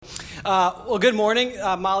Well, good morning.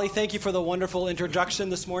 Molly, thank you for the wonderful introduction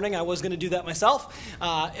this morning. I was going to do that myself.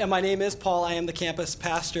 And my name is Paul. I am the campus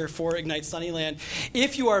pastor for Ignite Sunnyland.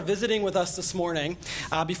 If you are visiting with us this morning,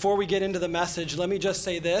 before we get into the message, let me just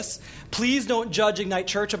say this. Please don't judge Ignite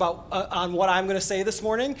Church on what I'm going to say this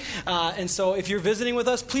morning. And so if you're visiting with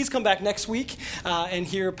us, please come back next week and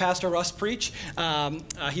hear Pastor Russ preach.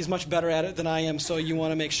 He's much better at it than I am, so you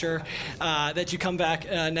want to make sure that you come back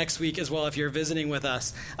next week as well if you're visiting with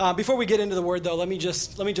us. Before we get into the word, though, let me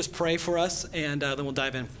just pray for us, and then we'll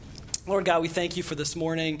dive in. Lord God, we thank you for this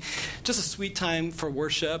morning, just a sweet time for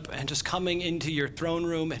worship and just coming into your throne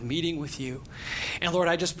room and meeting with you. And Lord,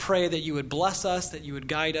 I just pray that you would bless us, that you would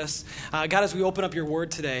guide us. God, as we open up your word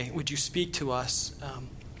today, would you speak to us?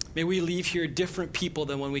 May we leave here different people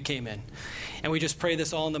than when we came in. And we just pray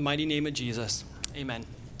this all in the mighty name of Jesus. Amen.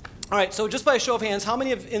 All right, so just by a show of hands, how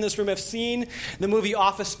many in this room have seen the movie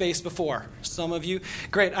Office Space before? Some of you.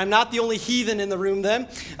 Great. I'm not the only heathen in the room then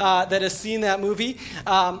that has seen that movie.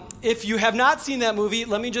 If you have not seen that movie,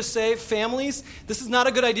 let me just say, families, this is not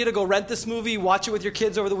a good idea to go rent this movie, watch it with your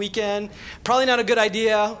kids over the weekend. Probably not a good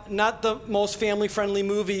idea, not the most family-friendly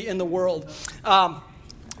movie in the world.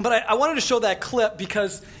 But I wanted to show that clip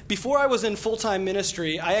because before I was in full-time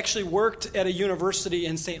ministry, I actually worked at a university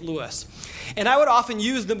in St. Louis. And I would often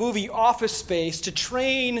use the movie Office Space to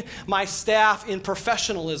train my staff in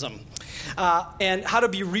professionalism and how to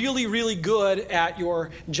be really, really good at your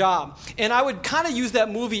job. And I would kind of use that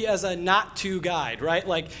movie as a not-to guide, right?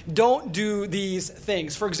 Like, don't do these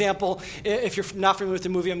things. For example, if you're not familiar with the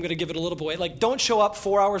movie, I'm going to give it a little bit away. Like, don't show up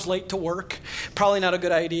 4 hours late to work. Probably not a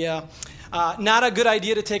good idea. Not a good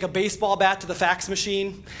idea to take a baseball bat to the fax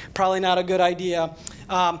machine. Probably not a good idea.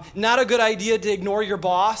 Not a good idea to ignore your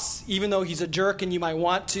boss, even though he's a jerk and you might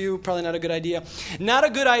want to. Probably not a good idea. Not a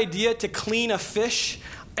good idea to clean a fish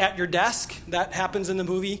at your desk. That happens in the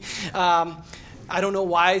movie. I don't know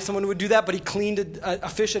why someone would do that, but he cleaned a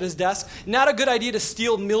fish at his desk. Not a good idea to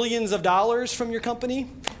steal millions of dollars from your company.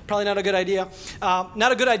 Probably not a good idea.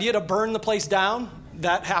 Not a good idea to burn the place down.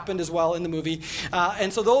 That happened as well in the movie.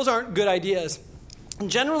 And so those aren't good ideas. And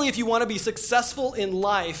generally, if you want to be successful in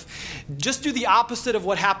life, just do the opposite of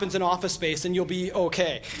what happens in Office Space and you'll be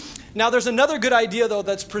okay. Now, there's another good idea, though,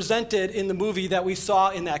 that's presented in the movie that we saw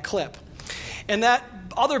in that clip. And that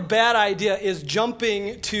other bad idea is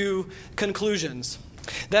jumping to conclusions.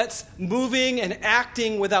 That's moving and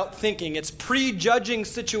acting without thinking. It's prejudging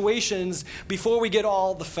situations before we get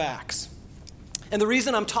all the facts. And the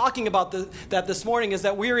reason I'm talking about that this morning is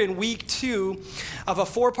that we're in week 2 of a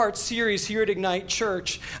 4-part series here at Ignite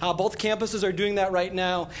Church. Both campuses are doing that right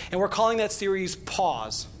now, and we're calling that series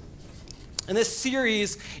Pause. And this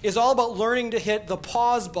series is all about learning to hit the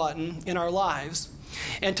pause button in our lives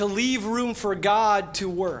and to leave room for God to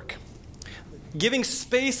work. Giving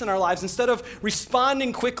space in our lives instead of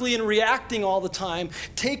responding quickly and reacting all the time,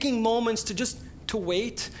 taking moments to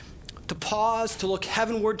wait, to pause, to look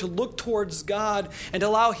heavenward, to look towards God, and to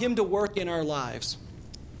allow Him to work in our lives.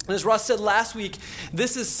 And as Russ said last week,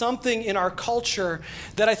 this is something in our culture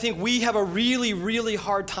that I think we have a really, really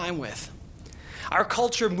hard time with. Our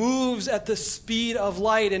culture moves at the speed of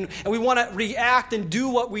light, and we want to react and do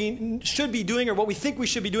what we should be doing or what we think we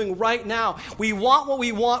should be doing right now. We want what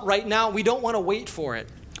we want right now. We don't want to wait for it.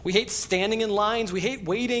 We hate standing in lines. We hate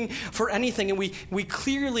waiting for anything, and we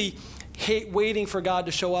clearly hate waiting for God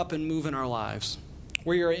to show up and move in our lives.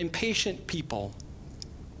 We are impatient people.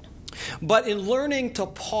 But in learning to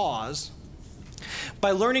pause,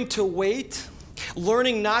 by learning to wait,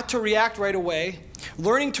 learning not to react right away,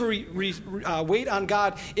 learning to wait on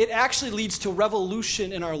God, it actually leads to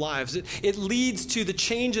revolution in our lives. It leads to the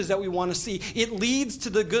changes that we want to see. It leads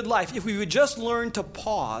to the good life. If we would just learn to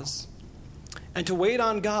pause and to wait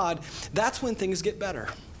on God, that's when things get better.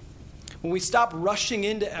 When we stop rushing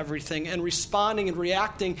into everything and responding and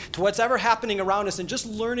reacting to what's ever happening around us and just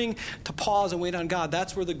learning to pause and wait on God,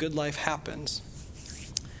 that's where the good life happens.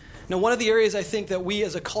 Now, one of the areas I think that we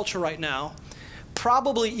as a culture right now,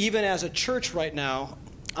 probably even as a church right now,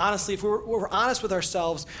 honestly, if we're honest with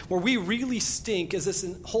ourselves, where we really stink is this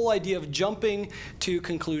whole idea of jumping to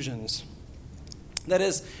conclusions. That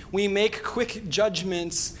is, we make quick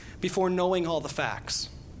judgments before knowing all the facts.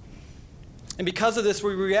 And because of this,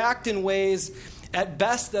 we react in ways at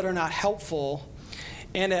best that are not helpful,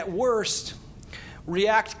 and at worst,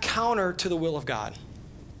 react counter to the will of God.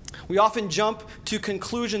 We often jump to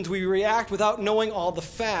conclusions. We react without knowing all the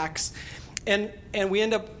facts, and we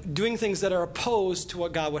end up doing things that are opposed to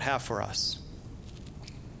what God would have for us.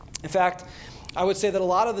 In fact, I would say that a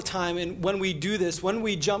lot of the time, and when we do this, when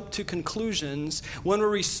we jump to conclusions, when we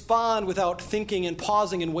respond without thinking and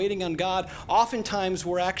pausing and waiting on God, oftentimes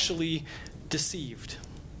we're actually deceived.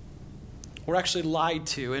 We're actually lied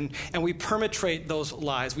to, and we perpetrate those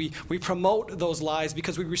lies. We promote those lies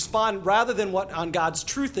because we respond, rather than what on God's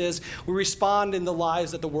truth is, we respond in the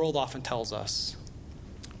lies that the world often tells us.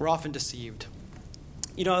 We're often deceived.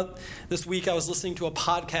 You know, this week I was listening to a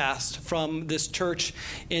podcast from this church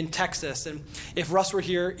in Texas, and if Russ were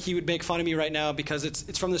here, he would make fun of me right now because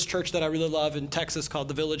it's from this church that I really love in Texas called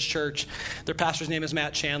the Village Church. Their pastor's name is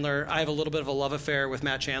Matt Chandler. I have a little bit of a love affair with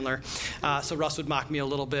Matt Chandler, so Russ would mock me a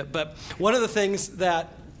little bit. But one of the things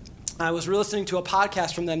that I was listening to a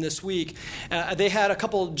podcast from them this week, they had a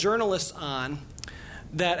couple journalists on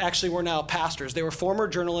that actually were now pastors. They were former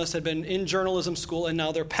journalists, had been in journalism school, and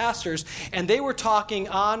now they're pastors. And they were talking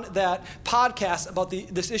on that podcast about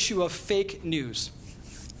this issue of fake news.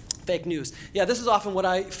 Fake news. Yeah, this is often what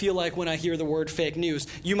I feel like when I hear the word fake news.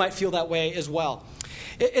 You might feel that way as well.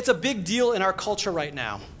 It's a big deal in our culture right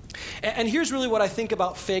now. And here's really what I think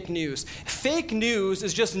about fake news. Fake news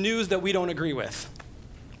is just news that we don't agree with,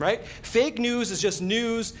 right? Fake news is just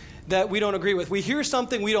news that we don't agree with. We hear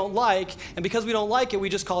something we don't like, and because we don't like it, we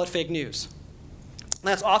just call it fake news. And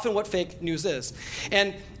that's often what fake news is.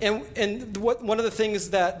 And one of the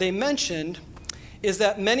things that they mentioned is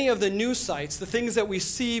that many of the news sites, the things that we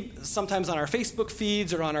see sometimes on our Facebook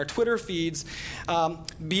feeds or on our Twitter feeds,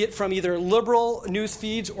 be it from either liberal news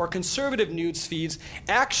feeds or conservative news feeds,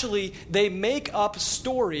 actually they make up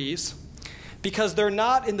stories because they're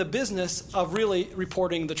not in the business of really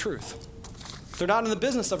reporting the truth. They're not in the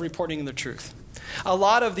business of reporting the truth. A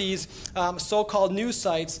lot of these so-called news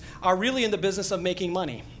sites are really in the business of making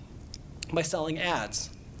money by selling ads.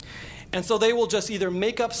 And so they will just either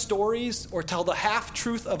make up stories or tell the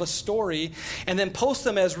half-truth of a story and then post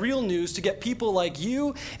them as real news to get people like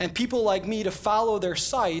you and people like me to follow their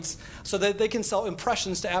sites so that they can sell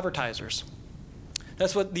impressions to advertisers.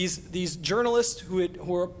 That's what these journalists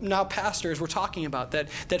who are now pastors were talking about, that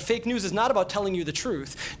fake news is not about telling you the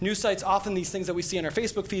truth. News sites, often these things that we see on our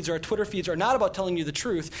Facebook feeds or our Twitter feeds, are not about telling you the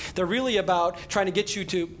truth. They're really about trying to get you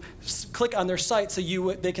to click on their site so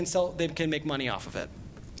they can make money off of it.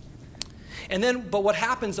 But what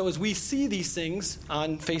happens, though, is we see these things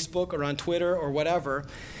on Facebook or on Twitter or whatever,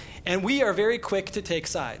 and we are very quick to take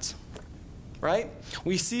sides. Right?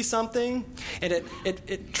 We see something, and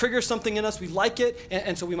it triggers something in us. We like it,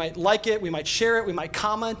 and so we might like it, we might share it, we might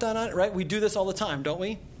comment on it, right? We do this all the time, don't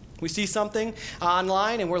we? We see something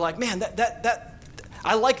online, and we're like, man, that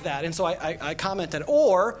I like that, and so I comment on it.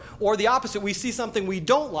 Or the opposite, we see something we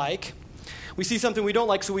don't like. We see something we don't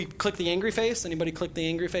like, so we click the angry face. Anybody click the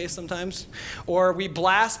angry face sometimes? Or we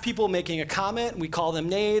blast people making a comment. We call them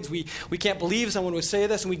nades. We can't believe someone would say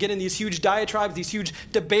this, and we get in these huge diatribes, these huge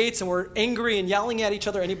debates, and we're angry and yelling at each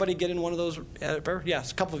other. Anybody get in one of those?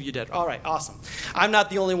 Yes, a couple of you did. All right, awesome. I'm not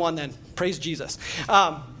the only one then. Praise Jesus.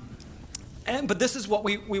 But this is what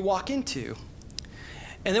we walk into.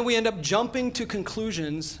 And then we end up jumping to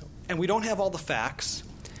conclusions, and we don't have all the facts.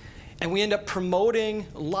 And we end up promoting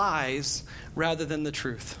lies rather than the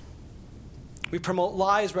truth. We promote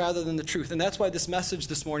lies rather than the truth. And that's why this message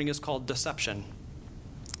this morning is called deception.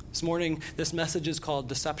 This morning, this message is called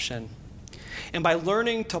deception. And by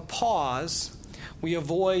learning to pause, we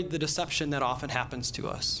avoid the deception that often happens to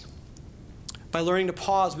us. By learning to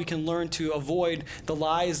pause, we can learn to avoid the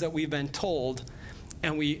lies that we've been told,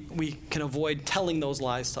 and we can avoid telling those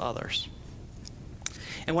lies to others.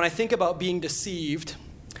 And when I think about being deceived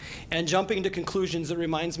and jumping to conclusions, it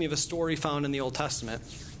reminds me of a story found in the Old Testament.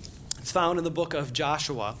 It's found in the book of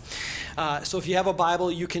Joshua. So if you have a Bible,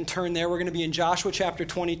 you can turn there. We're going to be in Joshua chapter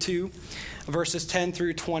 22, verses 10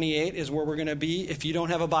 through 28 is where we're going to be. If you don't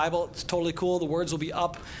have a Bible, it's totally cool. The words will be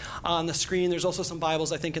up on the screen. There's also some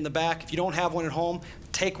Bibles, I think, in the back. If you don't have one at home,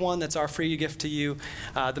 take one. That's our free gift to you.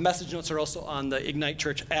 The message notes are also on the Ignite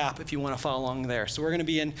Church app if you want to follow along there. So we're going to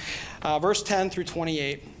be in verse 10 through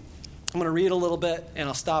 28. I'm going to read a little bit, and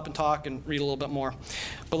I'll stop and talk and read a little bit more.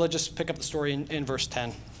 But let's just pick up the story in verse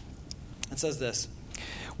 10. It says this: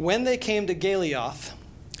 When they came to Gileath,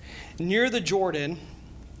 near the Jordan,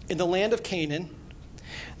 in the land of Canaan,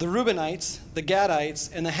 the Reubenites, the Gadites,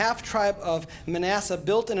 and the half-tribe of Manasseh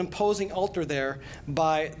built an imposing altar there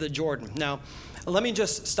by the Jordan. Now, let me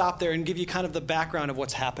just stop there and give you kind of the background of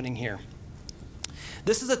what's happening here.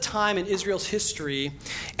 This is a time in Israel's history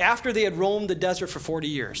after they had roamed the desert for 40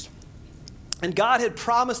 years. And God had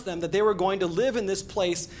promised them that they were going to live in this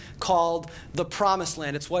place called the Promised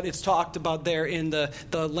Land. It's what it's talked about there in the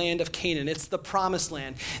land of Canaan. It's the Promised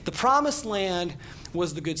Land. The Promised Land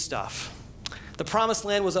was the good stuff. The promised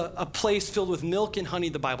land was a place filled with milk and honey,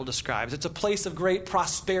 the Bible describes. It's a place of great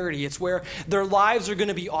prosperity. It's where their lives are going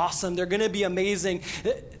to be awesome. They're going to be amazing.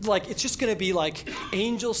 It's just going to be like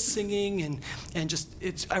angels singing and just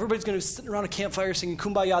everybody's going to be sitting around a campfire singing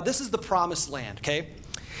Kumbaya. This is the promised land, okay?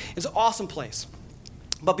 It's an awesome place.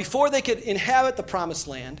 But before they could inhabit the promised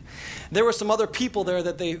land, there were some other people there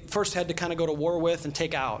that they first had to kind of go to war with and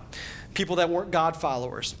take out. People that weren't God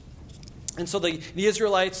followers. And so the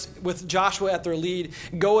Israelites, with Joshua at their lead,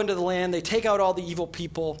 go into the land. They take out all the evil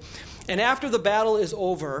people. And after the battle is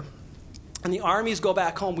over and the armies go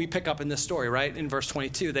back home, we pick up in this story, right? In verse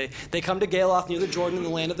 22. They come to Galoth near the Jordan in the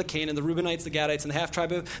land of the Canaan. The Reubenites, the Gadites, and the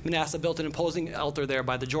half-tribe of Manasseh built an imposing altar there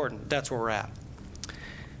by the Jordan. That's where we're at.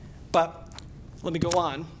 But let me go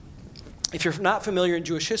on. If you're not familiar in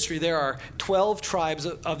Jewish history, there are 12 tribes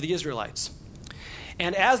of the Israelites.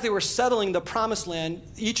 And as they were settling the promised land,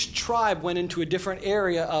 each tribe went into a different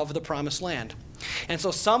area of the promised land. And so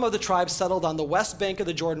some of the tribes settled on the west bank of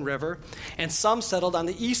the Jordan River, and some settled on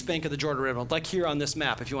the east bank of the Jordan River, like here on this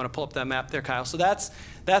map, if you want to pull up that map there, Kyle. So that's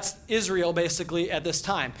Israel basically at this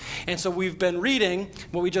time. And so we've been reading,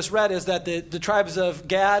 what we just read is that the tribes of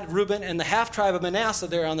Gad, Reuben, and the half-tribe of Manasseh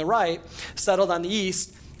there on the right settled on the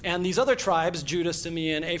east. And these other tribes, Judah,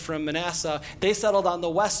 Simeon, Ephraim, Manasseh, they settled on the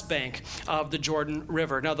west bank of the Jordan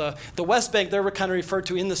River. Now, the west bank, they're kind of referred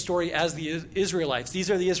to in the story as the Israelites. These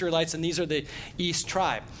are the Israelites, and these are the east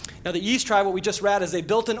tribe. Now, the east tribe, what we just read is they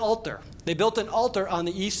built an altar. They built an altar on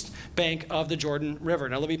the east bank of the Jordan River.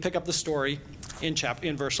 Now, let me pick up the story in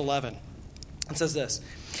verse 11. It says this,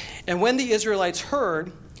 "And when the Israelites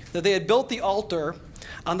heard that they had built the altar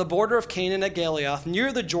on the border of Canaan at Galeoth,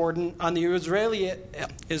 near the Jordan, on the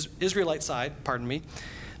Israelite side,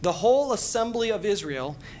 the whole assembly of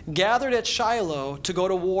Israel gathered at Shiloh to go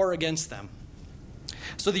to war against them.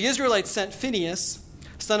 So the Israelites sent Phinehas,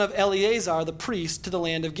 son of Eleazar the priest, to the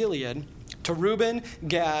land of Gilead, to Reuben,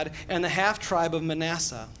 Gad, and the half-tribe of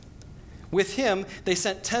Manasseh. With him they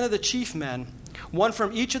sent 10 of the chief men, one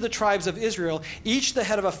from each of the tribes of Israel, each the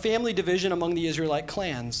head of a family division among the Israelite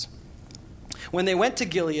clans. When they went to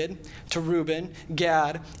Gilead, to Reuben,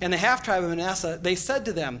 Gad, and the half-tribe of Manasseh, they said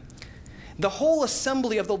to them, 'The whole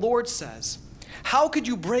assembly of the Lord says, how could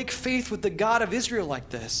you break faith with the God of Israel like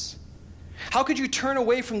this? How could you turn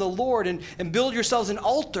away from the Lord and build yourselves an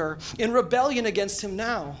altar in rebellion against him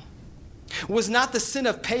now? Was not the sin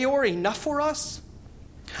of Peor enough for us?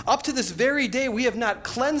 Up to this very day we have not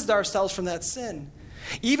cleansed ourselves from that sin,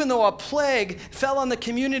 even though a plague fell on the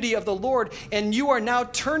community of the Lord, and you are now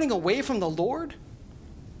turning away from the Lord?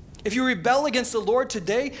 If you rebel against the Lord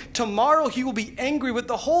today, tomorrow he will be angry with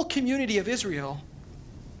the whole community of Israel.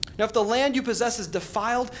 Now if the land you possess is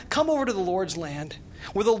defiled, come over to the Lord's land,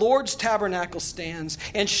 where the Lord's tabernacle stands,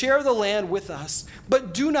 and share the land with us.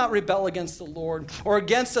 But do not rebel against the Lord, or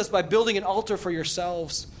against us by building an altar for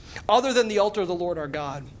yourselves, other than the altar of the Lord our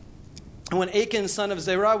God. And when Achan, son of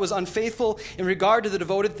Zerah, was unfaithful in regard to the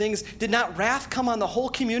devoted things, did not wrath come on the whole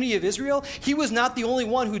community of Israel? He was not the only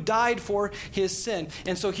one who died for his sin."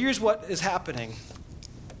 And so here's what is happening.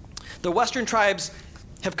 The western tribes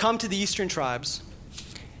have come to the eastern tribes,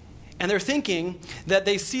 and they're thinking that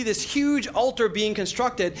they see this huge altar being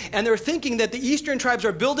constructed, and they're thinking that the eastern tribes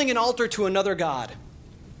are building an altar to another god.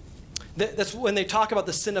 That's when they talk about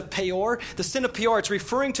the sin of Peor. The sin of Peor, it's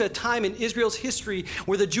referring to a time in Israel's history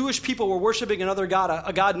where the Jewish people were worshiping another god,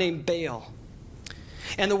 a god named Baal.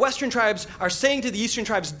 And the western tribes are saying to the eastern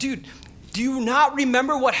tribes, dude, do you not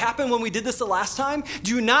remember what happened when we did this the last time?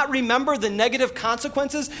 Do you not remember the negative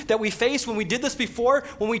consequences that we faced when we did this before?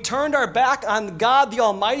 When we turned our back on God the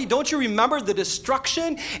Almighty? Don't you remember the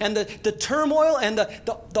destruction and the turmoil and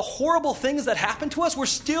the horrible things that happened to us? We're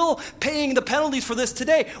still paying the penalties for this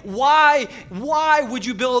today. Why would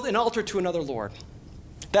you build an altar to another Lord?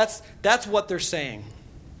 That's what they're saying.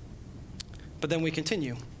 But then we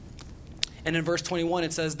continue. And in verse 21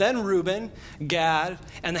 it says, "Then Reuben, Gad,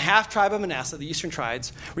 and the half-tribe of Manasseh, the eastern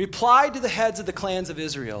tribes, replied to the heads of the clans of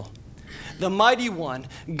Israel, 'The mighty one,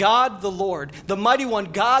 God the Lord, the mighty one,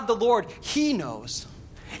 God the Lord, he knows.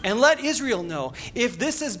 And let Israel know, if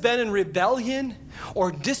this has been in rebellion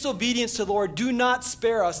or disobedience to the Lord, do not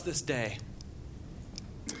spare us this day.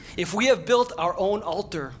 If we have built our own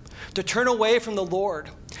altar to turn away from the Lord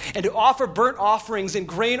and to offer burnt offerings and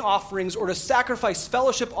grain offerings or to sacrifice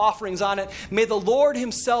fellowship offerings on it, may the Lord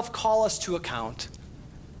himself call us to account.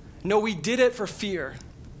 No, we did it for fear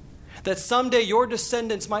that someday your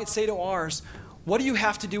descendants might say to ours, what do you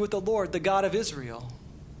have to do with the Lord, the God of Israel?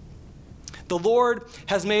 The Lord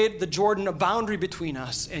has made the Jordan a boundary between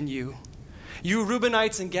us and you. You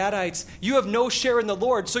Reubenites and Gadites, you have no share in the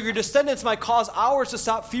Lord, so your descendants might cause ours to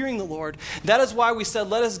stop fearing the Lord. That is why we said,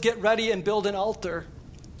 let us get ready and build an altar,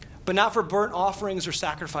 but not for burnt offerings or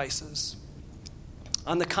sacrifices.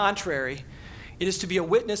 On the contrary, it is to be a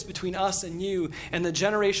witness between us and you and the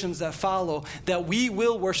generations that follow, that we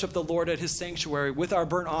will worship the Lord at his sanctuary with our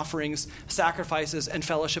burnt offerings, sacrifices, and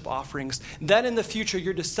fellowship offerings. Then in the future,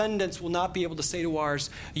 your descendants will not be able to say to ours,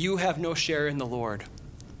 you have no share in the Lord.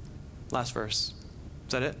 Last verse.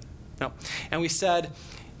 Is that it? No. And we said,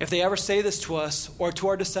 if they ever say this to us or to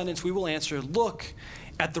our descendants, we will answer, look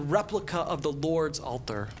at the replica of the Lord's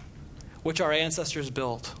altar, which our ancestors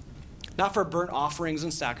built. Not for burnt offerings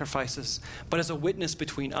and sacrifices, but as a witness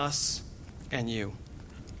between us and you.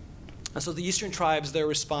 And so the eastern tribes, their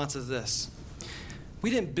response is this. We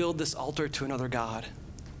didn't build this altar to another god.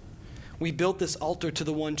 We built this altar to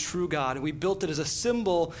the one true God, and we built it as a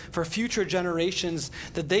symbol for future generations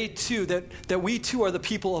that that we too are the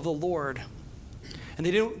people of the Lord. And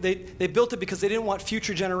they built it because they didn't want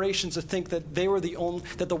future generations to think that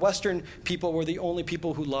that the Western people were the only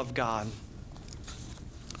people who loved God.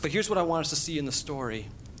 But here's what I want us to see in the story.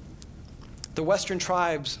 The Western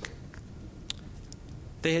tribes,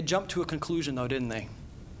 they had jumped to a conclusion though, didn't they?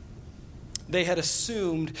 They had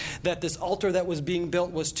assumed that this altar that was being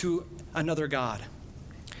built was to another god.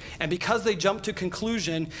 And because they jumped to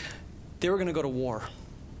conclusion, they were going to go to war.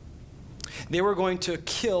 They were going to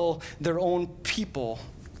kill their own people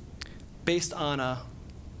based on a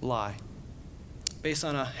lie, based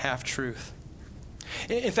on a half-truth.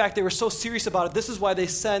 In fact, they were so serious about it. This is why they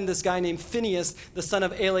send this guy named Phinehas, the son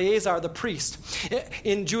of Eleazar, the priest.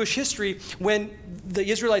 In Jewish history, when the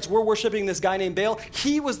Israelites were worshiping this guy named Baal,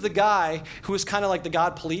 he was the guy who was kind of like the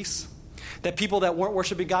God police. That people that weren't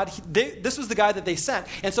worshiping God, this was the guy that they sent.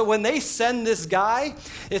 And so when they send this guy,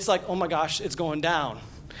 it's like, oh my gosh, it's going down.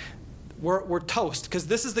 We're toast, because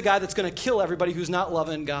this is the guy that's going to kill everybody who's not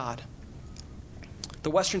loving God.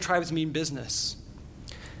 The Western tribes mean business.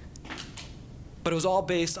 But it was all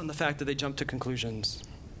based on the fact that they jumped to conclusions.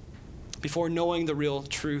 Before knowing the real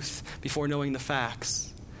truth, before knowing the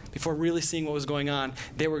facts, before really seeing what was going on,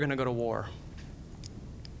 they were going to go to war.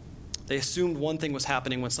 They assumed one thing was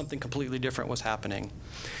happening when something completely different was happening.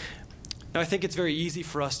 Now, I think it's very easy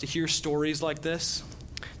for us to hear stories like this,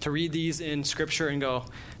 to read these in Scripture and go,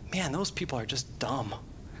 man, those people are just dumb,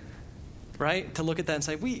 right? To look at that and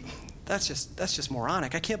say, that's just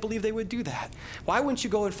moronic. I can't believe they would do that. Why wouldn't you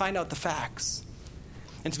go and find out the facts?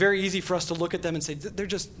 And it's very easy for us to look at them and say, they're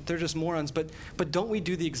just morons. But don't we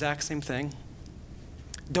do the exact same thing?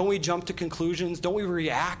 Don't we jump to conclusions? Don't we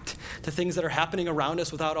react to things that are happening around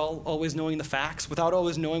us without always knowing the facts, without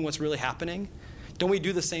always knowing what's really happening? Don't we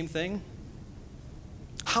do the same thing?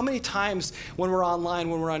 How many times when we're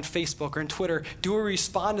online, when we're on Facebook or on Twitter, do we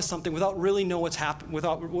respond to something without really knowing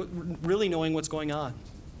what's going on?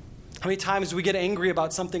 How many times do we get angry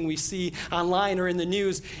about something we see online or in the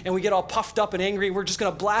news, and we get all puffed up and angry, and we're just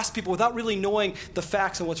going to blast people without really knowing the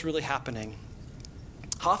facts and what's really happening?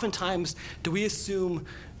 How oftentimes do we assume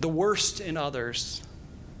the worst in others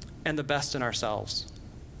and the best in ourselves?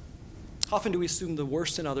 How often do we assume the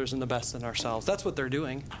worst in others and the best in ourselves? That's what they're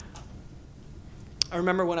doing. I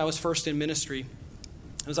remember when I was first in ministry,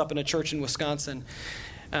 I was up in a church in Wisconsin,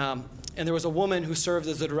 and there was a woman who served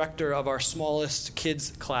as the director of our smallest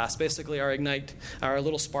kids class, basically our Ignite, our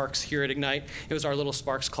Little Sparks here at Ignite. It was our Little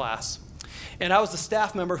Sparks class. And I was the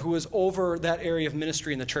staff member who was over that area of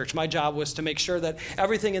ministry in the church. My job was to make sure that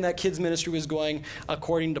everything in that kids' ministry was going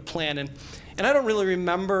according to plan. And I don't really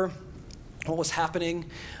remember what was happening,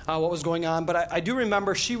 what was going on, but I do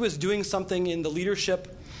remember she was doing something in the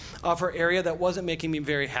leadership of her area that wasn't making me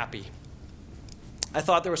very happy. I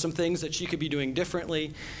thought there were some things that she could be doing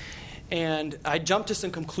differently. And I jumped to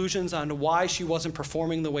some conclusions on why she wasn't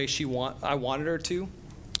performing the way I wanted her to.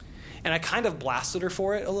 And I kind of blasted her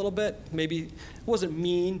for it a little bit. Maybe it wasn't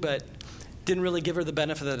mean, but didn't really give her the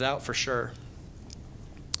benefit of the doubt for sure.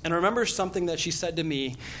 And I remember something that she said to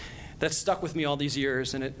me that stuck with me all these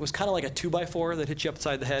years, and it was kind of like a 2x4 that hit you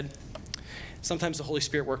upside the head. Sometimes the Holy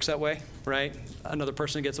Spirit works that way, right? Another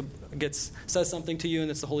person says something to you,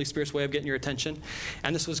 and it's the Holy Spirit's way of getting your attention.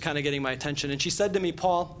 And this was kind of getting my attention. And she said to me,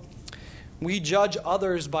 Paul, we judge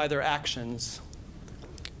others by their actions,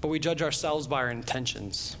 but we judge ourselves by our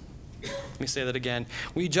intentions. Let me say that again.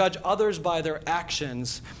 We judge others by their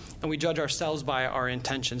actions, and we judge ourselves by our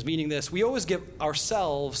intentions. Meaning this, we always give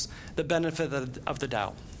ourselves the benefit of the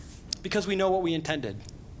doubt because we know what we intended.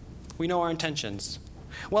 We know our intentions.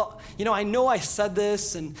 Well, I know I said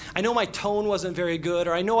this, and I know my tone wasn't very good,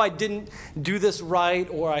 or I know I didn't do this right,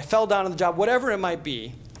 or I fell down on the job, whatever it might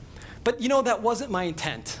be. But, that wasn't my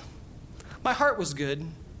intent. my heart was good.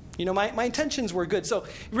 My intentions were good. So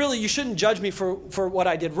really, you shouldn't judge me for what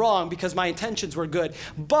I did wrong because my intentions were good.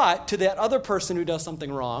 But to that other person who does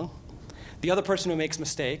something wrong, the other person who makes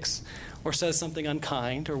mistakes or says something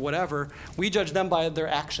unkind or whatever, we judge them by their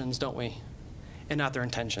actions, don't we? And not their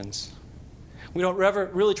intentions. We don't ever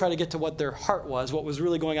really try to get to what their heart was, what was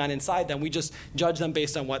really going on inside them. We just judge them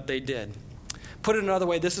based on what they did. Put it another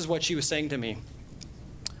way, this is what she was saying to me.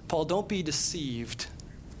 Paul, don't be deceived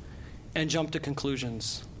and jump to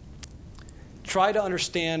conclusions. Try to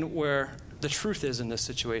understand where the truth is in this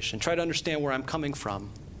situation. Try to understand where I'm coming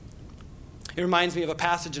from. It reminds me of a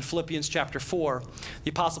passage in Philippians chapter 4.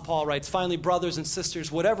 The Apostle Paul writes, finally, brothers and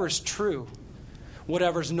sisters, whatever is true,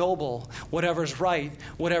 whatever is noble, whatever is right,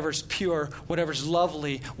 whatever is pure, whatever is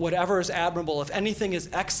lovely, whatever is admirable, if anything is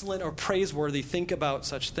excellent or praiseworthy, think about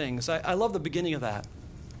such things. I love the beginning of that.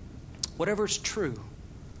 Whatever is true,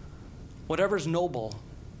 whatever is noble,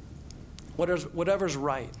 whatever is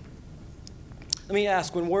right. Let me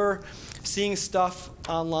ask, when we're seeing stuff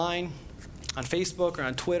online, on Facebook or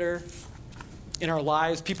on Twitter, in our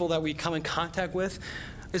lives, people that we come in contact with,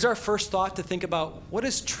 is our first thought to think about what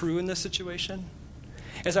is true in this situation?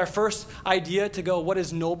 Is our first idea to go, what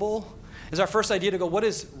is noble? Is our first idea to go, what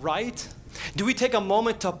is right? Do we take a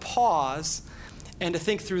moment to pause and to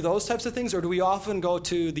think through those types of things, or do we often go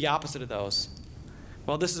to the opposite of those?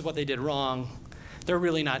 Well, this is what they did wrong. They're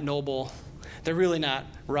really not noble. They're really not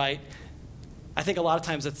right. I think a lot of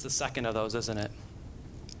times it's the second of those, isn't it?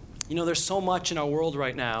 There's so much in our world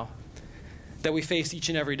right now that we face each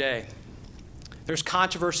and every day. There's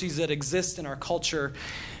controversies that exist in our culture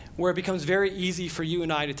where it becomes very easy for you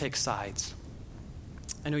and I to take sides.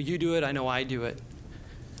 I know you do it. I know I do it.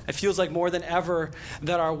 It feels like more than ever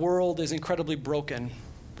that our world is incredibly broken.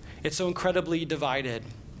 It's so incredibly divided.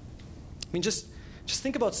 Just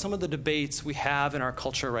think about some of the debates we have in our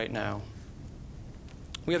culture right now.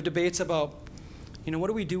 We have debates about, what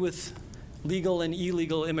do we do with legal and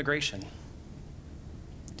illegal immigration?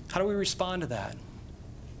 How do we respond to that?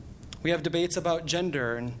 We have debates about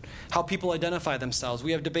gender and how people identify themselves.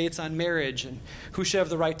 We have debates on marriage and who should have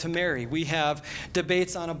the right to marry. We have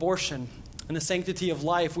debates on abortion and the sanctity of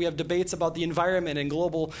life. We have debates about the environment and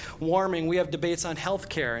global warming. We have debates on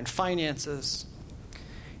healthcare and finances.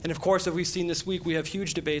 And of course, as we've seen this week, we have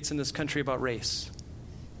huge debates in this country about race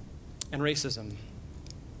and racism.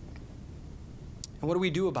 And what do we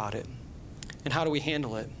do about it? And how do we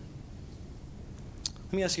handle it?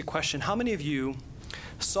 Let me ask you a question. How many of you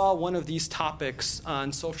saw one of these topics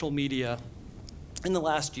on social media in the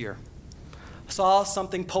last year? Saw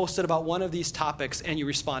something posted about one of these topics and you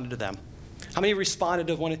responded to them? How many responded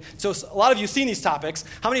to one? So a lot of you have seen these topics.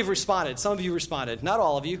 How many have responded? Some of you responded. Not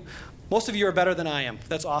all of you. Most of you are better than I am.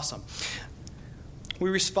 That's awesome. We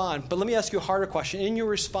respond. But let me ask you a harder question. In your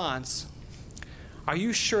response, are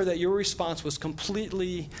you sure that your response was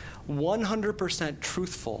completely 100%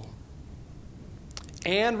 truthful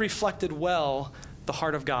and reflected well the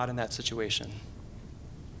heart of God in that situation?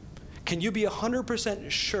 Can you be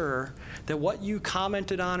 100% sure that what you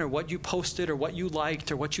commented on or what you posted or what you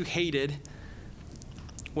liked or what you hated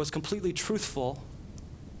was completely truthful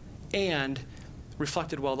and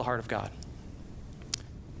reflected well the heart of God?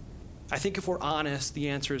 I think if we're honest, the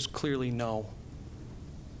answer is clearly no.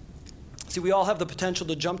 See, we all have the potential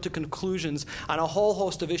to jump to conclusions on a whole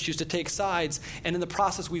host of issues, to take sides, and in the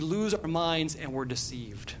process we lose our minds and we're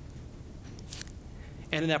deceived.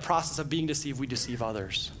 And in that process of being deceived, we deceive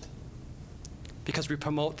others. Because we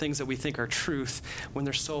promote things that we think are truth when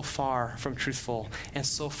they're so far from truthful and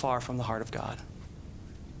so far from the heart of God.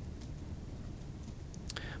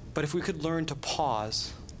 But if we could learn to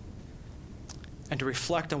pause and to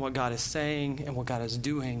reflect on what God is saying and what God is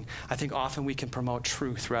doing, I think often we can promote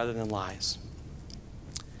truth rather than lies.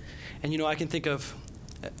 And I can think of,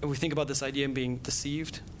 if we think about this idea of being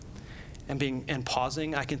deceived and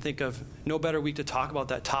pausing, I can think of no better week to talk about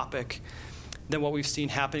that topic than what we've seen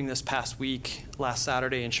happening this past week, last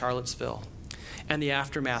Saturday in Charlottesville, and the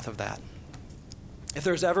aftermath of that. If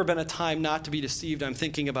there's ever been a time not to be deceived, I'm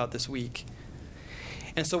thinking about this week.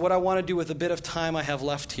 And so what I want to do with the bit of time I have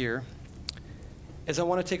left here is I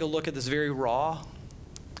want to take a look at this very raw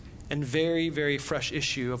and very, very fresh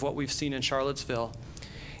issue of what we've seen in Charlottesville.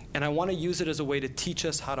 And I want to use it as a way to teach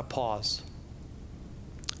us how to pause,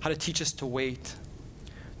 how to teach us to wait,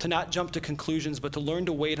 to not jump to conclusions, but to learn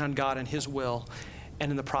to wait on God and His will,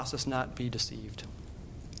 and in the process not be deceived.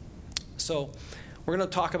 So we're going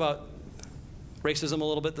to talk about racism a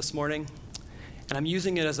little bit this morning, and I'm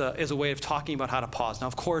using it as a way of talking about how to pause. Now,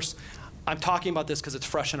 of course, I'm talking about this because it's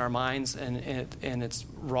fresh in our minds and it's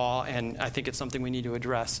raw, and I think it's something we need to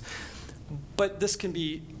address. But this can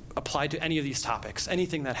be apply to any of these topics,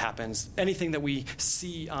 anything that happens, anything that we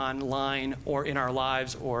see online or in our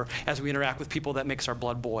lives or as we interact with people that makes our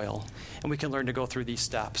blood boil. And we can learn to go through these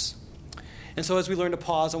steps. And so as we learn to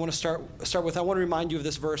pause, I want to start with, I want to remind you of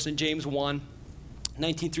this verse in James 1,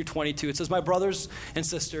 19 through 22. It says, "My brothers and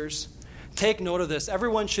sisters, take note of this.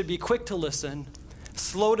 Everyone should be quick to listen,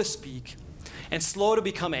 slow to speak, and slow to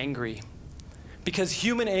become angry, because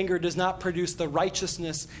human anger does not produce the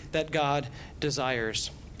righteousness that God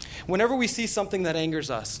desires." Whenever we see something that angers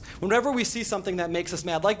us, whenever we see something that makes us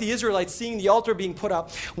mad, like the Israelites seeing the altar being put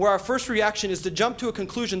up, where our first reaction is to jump to a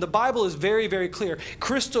conclusion, the Bible is very, very clear,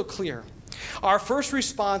 crystal clear. Our first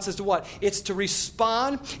response is to what? It's to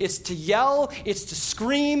respond, it's to yell, it's to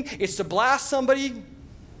scream, it's to blast somebody.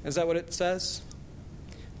 Is that what it says?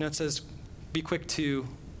 No, it says, be quick to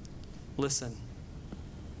listen,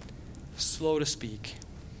 slow to speak.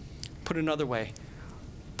 Put it another way,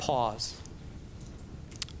 pause.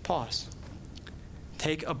 Pause.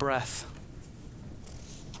 Take a breath.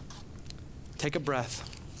 Take a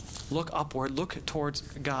breath. Look upward. Look towards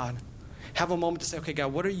God. Have a moment to say, okay,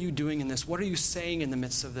 God, what are you doing in this? What are you saying in the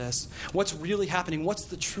midst of this? What's really happening? What's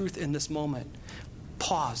the truth in this moment?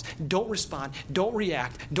 Pause. Don't respond. Don't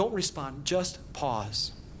react. Don't respond. Just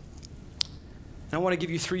pause. And I want to give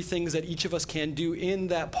you 3 things that each of us can do in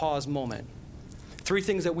that pause moment. 3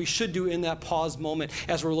 things that we should do in that pause moment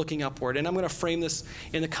as we're looking upward. And I'm going to frame this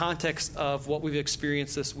in the context of what we've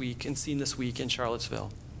experienced this week and seen this week in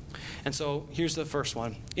Charlottesville. And so here's the first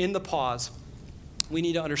one. In the pause, we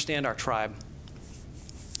need to understand our tribe.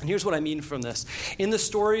 And here's what I mean from this. In the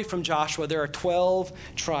story from Joshua, there are 12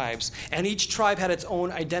 tribes, and each tribe had its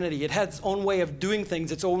own identity. It had its own way of doing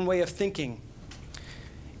things, its own way of thinking.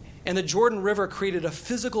 And the Jordan River created a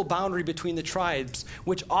physical boundary between the tribes,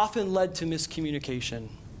 which often led to miscommunication.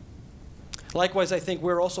 Likewise, I think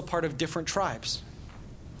we're also part of different tribes.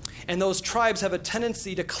 And those tribes have a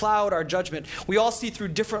tendency to cloud our judgment. We all see through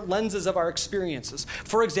different lenses of our experiences.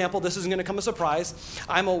 For example, this isn't going to come as a surprise.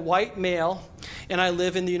 I'm a white male, and I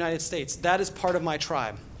live in the United States. That is part of my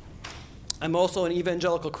tribe. I'm also an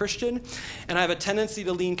evangelical Christian, and I have a tendency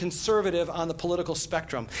to lean conservative on the political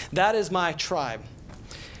spectrum. That is my tribe.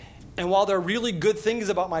 And while there are really good things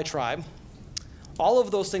about my tribe, all of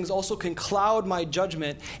those things also can cloud my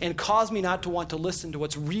judgment and cause me not to want to listen to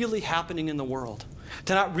what's really happening in the world,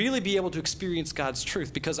 to not really be able to experience God's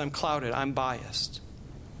truth because I'm clouded, I'm biased.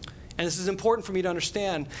 And this is important for me to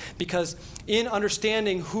understand because in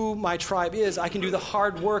understanding who my tribe is, I can do the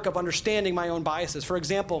hard work of understanding my own biases. For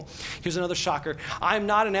example, here's another shocker. I'm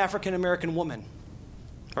not an African American woman,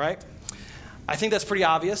 all right? I think that's pretty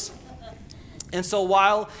obvious. And so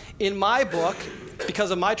while in my book, because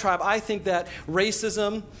of my tribe, I think that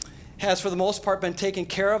racism has for the most part been taken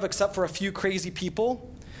care of except for a few crazy people,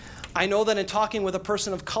 I know that in talking with a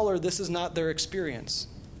person of color, this is not their experience.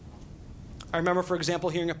 I remember, for example,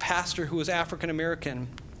 hearing a pastor who was African American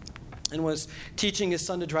and was teaching his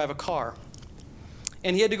son to drive a car.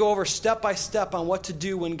 And he had to go over step by step on what to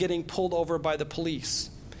do when getting pulled over by the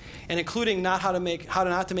police, and including how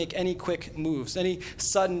not to make any quick moves, any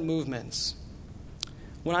sudden movements.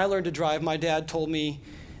 When I learned to drive, my dad told me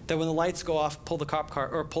that when the lights go off, pull the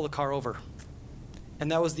car over.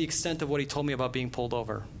 And that was the extent of what he told me about being pulled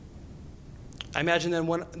over. I imagine then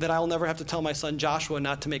that I'll never have to tell my son Joshua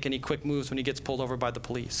not to make any quick moves when he gets pulled over by the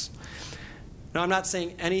police. Now, I'm not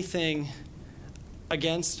saying anything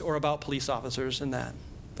against or about police officers in that.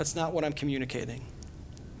 That's not what I'm communicating.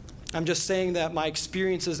 I'm just saying that my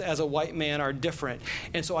experiences as a white man are different,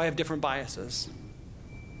 and so I have different biases.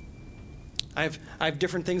 I have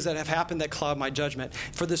different things that have happened that cloud my judgment.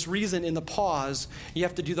 For this reason, in the pause, you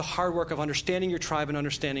have to do the hard work of understanding your tribe and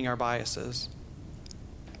understanding our biases.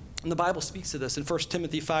 And the Bible speaks to this. In 1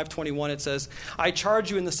 Timothy 5:21, it says, "I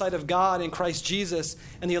charge you in the sight of God and Christ Jesus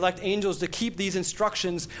and the elect angels to keep these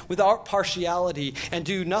instructions without partiality and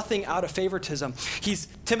do nothing out of favoritism."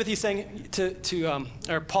 Timothy's saying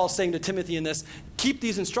or Paul's saying to Timothy in this, keep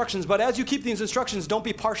these instructions, but as you keep these instructions, don't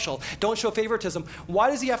be partial. Don't show favoritism.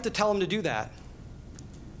 Why does he have to tell him to do that?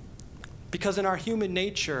 Because in our human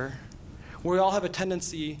nature, we all have a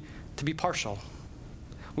tendency to be partial.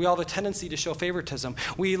 We all have a tendency to show favoritism.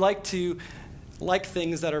 We like to like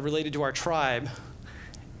things that are related to our tribe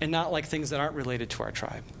and not like things that aren't related to our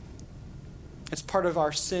tribe. It's part of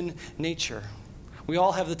our sin nature. We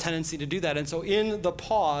all have the tendency to do that. And so in the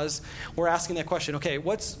pause, we're asking that question, okay,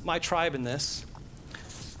 what's my tribe in this?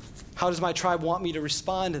 How does my tribe want me to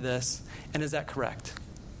respond to this? And is that correct?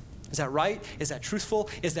 Is that right? Is that truthful?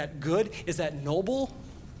 Is that good? Is that noble?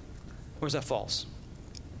 Or is that false?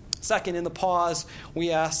 Second, in the pause,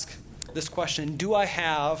 we ask this question, do I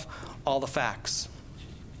have all the facts?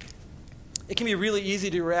 it can be really easy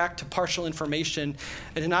to react to partial information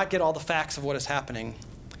and to not get all the facts of what is happening.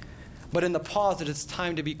 But in the pause, it is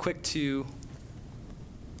time to be quick to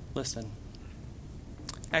listen.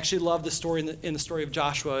 I actually love the story in the story of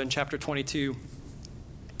Joshua in chapter 22.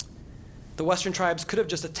 The western tribes could have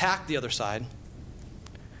just attacked the other side.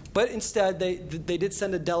 But instead, they did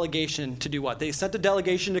send a delegation to do what? They sent a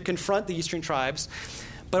delegation to confront the eastern tribes,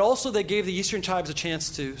 but also they gave the eastern tribes a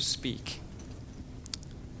chance to speak.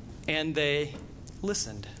 And they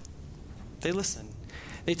listened. They listened.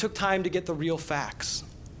 They took time to get the real facts.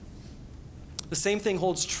 The same thing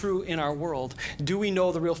holds true in our world. Do we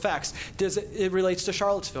know the real facts? It relates to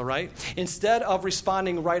Charlottesville, right? Instead of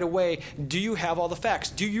responding right away, do you have all the facts?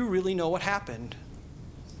 Do you really know what happened?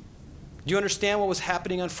 Do you understand what was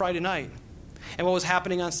happening on Friday night and what was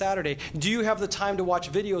happening on Saturday? Do you have the time to watch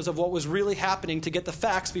videos of what was really happening to get the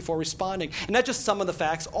facts before responding? And not just some of the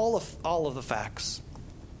facts, all of the facts.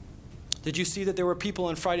 Did you see that there were people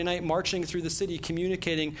on Friday night marching through the city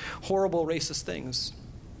communicating horrible racist things?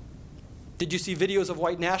 Did you see videos of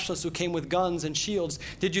white nationalists who came with guns and shields?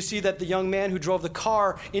 Did you see that the young man who drove the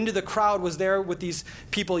car into the crowd was there with these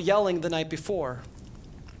people yelling the night before?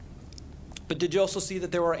 But did you also see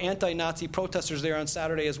that there were anti-Nazi protesters there on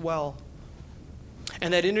Saturday as well?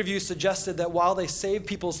 And that interview suggested that while they saved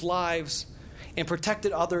people's lives and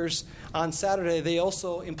protected others on Saturday, they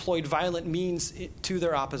also employed violent means to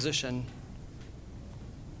their opposition.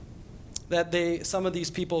 That some of these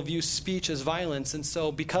people view speech as violence, and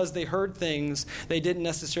so because they heard things they didn't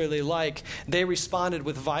necessarily like, they responded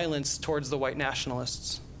with violence towards the white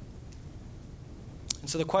nationalists. And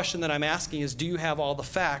so the question that I'm asking is, do you have all the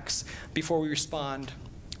facts before we respond,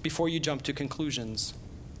 before you jump to conclusions?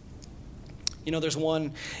 You know, there's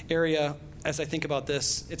one area, as I think about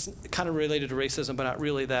this, it's kind of related to racism, but not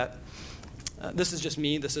really that. This is just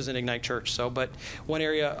me. This isn't Ignite Church. But one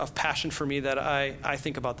area of passion for me that I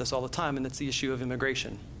think about this all the time, and it's the issue of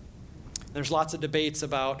immigration. There's lots of debates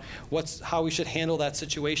about how we should handle that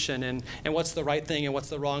situation and what's the right thing and what's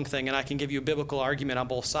the wrong thing, and I can give you a biblical argument on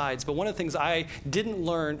both sides. But one of the things I didn't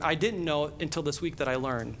know until this week that I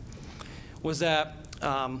learned, was that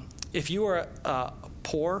if you are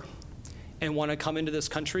poor and want to come into this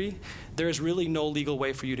country, there is really no legal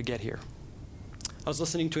way for you to get here. I was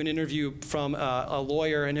listening to an interview from a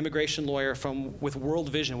lawyer, an immigration lawyer with World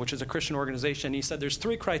Vision, which is a Christian organization. He said there's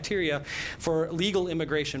 3 criteria for legal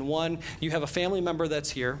immigration. 1, you have a family member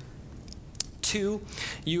that's here. 2,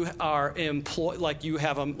 you are employed, like you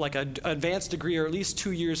have an advanced degree or at least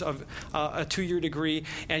 2 years of a 2-year degree,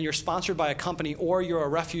 and you're sponsored by a company, or you're a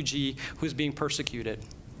refugee who's being persecuted.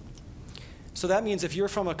 So that means if you're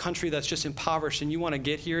from a country that's just impoverished and you want to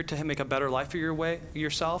get here to make a better life for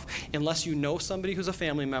yourself, unless you know somebody who's a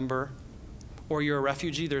family member or you're a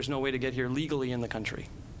refugee, there's no way to get here legally in the country.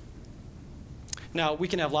 Now, we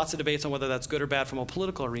can have lots of debates on whether that's good or bad from a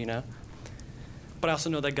political arena, but I also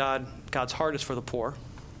know that God's heart is for the poor.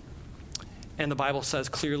 And the Bible says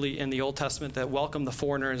clearly in the Old Testament that welcome the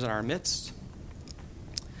foreigners in our midst.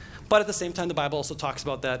 But at the same time, the Bible also talks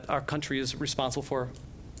about that our country is responsible for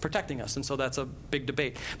protecting us, and so that's a big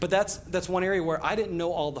debate. But that's one area where I didn't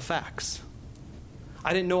know all the facts.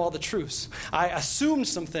 I didn't know all the truths. I assumed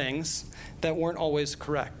some things that weren't always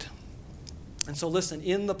correct. And so listen,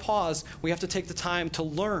 in the pause, we have to take the time to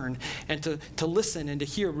learn and to listen and to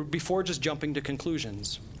hear before just jumping to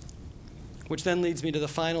conclusions. Which then leads me to the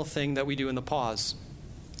final thing that we do in the pause.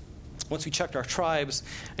 Once we checked our tribes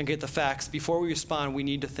and get the facts, before we respond, we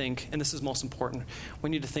need to think, and this is most important, we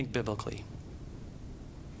need to think biblically.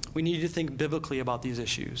 We need to think biblically about these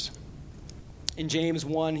issues. In James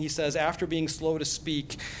 1, he says, after being slow to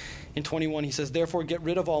speak, in 21, he says, therefore get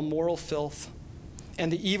rid of all moral filth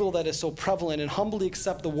and the evil that is so prevalent, and humbly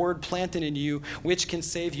accept the word planted in you, which can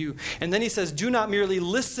save you. And then he says, do not merely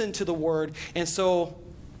listen to the word and so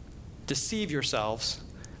deceive yourselves,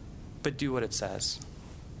 but do what it says.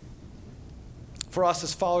 For us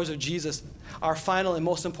as followers of Jesus, our final and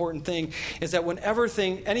most important thing is that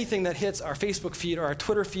anything that hits our Facebook feed or our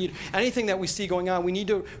Twitter feed, anything that we see going on, we need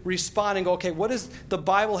to respond and go, okay, what does the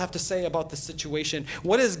Bible have to say about this situation?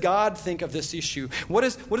 What does God think of this issue? What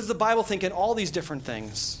does the Bible think in all these different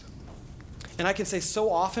things? And I can say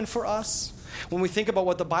so often for us, when we think about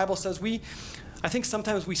what the Bible says, I think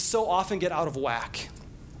sometimes we so often get out of whack.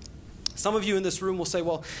 Some of you in this room will say,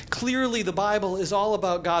 well, clearly the Bible is all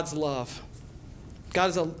about God's love. God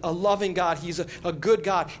is a loving God. He's a good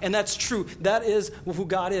God. And that's true. That is who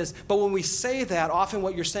God is. But when we say that, often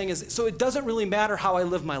what you're saying is, so it doesn't really matter how I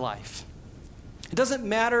live my life. It doesn't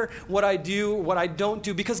matter what I do, what I don't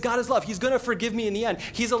do, because God is love. He's going to forgive me in the end.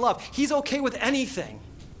 He's a love. He's okay with anything.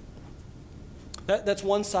 That's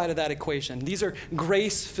one side of that equation. These are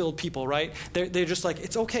grace-filled people, right? They're just like,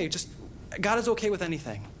 it's okay. God is okay with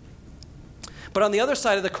anything. But on the other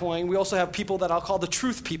side of the coin, we also have people that I'll call the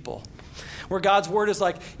truth people, where God's word is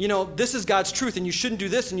like, this is God's truth, and you shouldn't do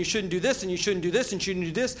this, and you shouldn't do this, and you shouldn't do this, and you shouldn't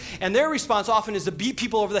do this. And their response often is to beat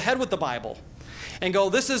people over the head with the Bible and go,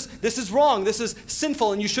 this is wrong, this is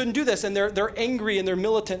sinful, and you shouldn't do this. And they're angry, and they're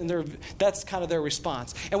militant, and that's kind of their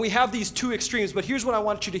response. And we have these two extremes, but here's what I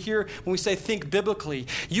want you to hear when we say think biblically.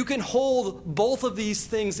 You can hold both of these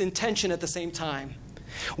things in tension at the same time.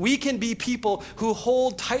 We can be people who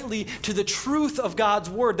hold tightly to the truth of God's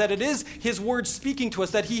word, that it is his word speaking to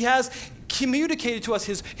us, that he has communicated to us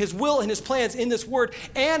his will and his plans in this word.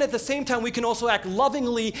 And at the same time, we can also act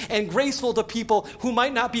lovingly and graceful to people who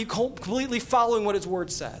might not be completely following what his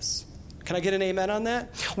word says. Can I get an amen on that?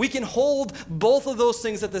 We can hold both of those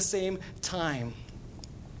things at the same time.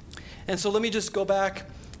 And so let me just go back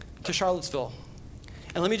to Charlottesville.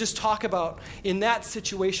 And let me just talk about, in that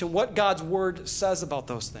situation, what God's word says about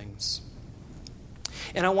those things.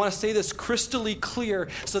 And I want to say this crystally clear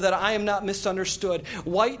so that I am not misunderstood.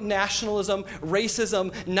 White nationalism,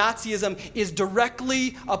 racism, Nazism is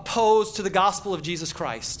directly opposed to the gospel of Jesus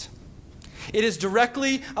Christ. It is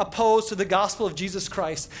directly opposed to the gospel of Jesus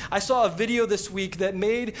Christ. I saw a video this week that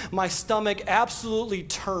made my stomach absolutely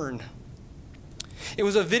turn. It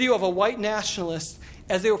was a video of a white nationalist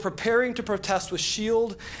as they were preparing to protest with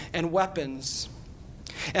shield and weapons.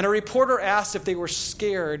 And a reporter asked if they were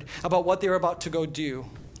scared about what they were about to go do.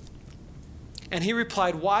 And he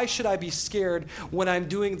replied, "Why should I be scared when I'm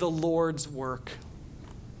doing the Lord's work?"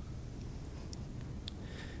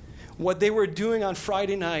 What they were doing on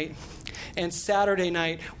Friday night and Saturday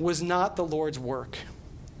night was not the Lord's work.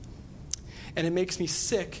 And it makes me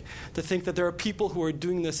sick to think that there are people who are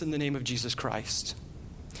doing this in the name of Jesus Christ,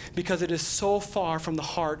 because it is so far from the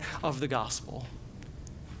heart of the gospel.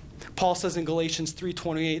 Paul says in Galatians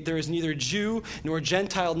 3:28, "There is neither Jew nor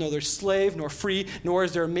Gentile, neither slave nor free, nor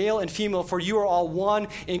is there male and female, for you are all one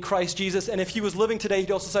in Christ Jesus." And if he was living today,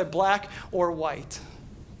 he'd also say black or white.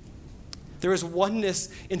 There is oneness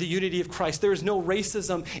in the unity of Christ. There is no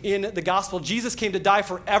racism in the gospel. Jesus came to die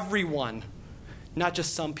for everyone, not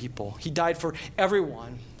just some people. He died for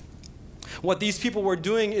everyone. What these people were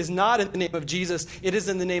doing is not in the name of Jesus, it is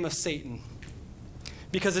in the name of Satan.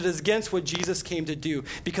 Because it is against what Jesus came to do.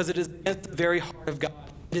 Because it is against the very heart of God.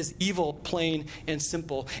 It is evil, plain and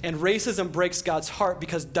simple. And racism breaks God's heart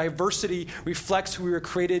because diversity reflects who we were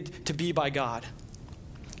created to be by God.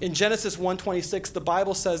 In Genesis 1:26, the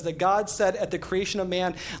Bible says that God said at the creation of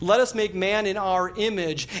man, "Let us make man in our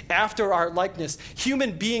image, after our likeness."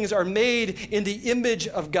 Human beings are made in the image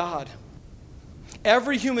of God.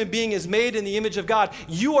 Every human being is made in the image of God.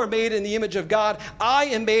 You are made in the image of God. I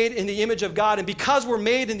am made in the image of God. And because we're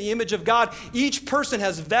made in the image of God, each person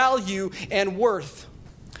has value and worth.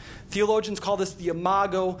 Theologians call this the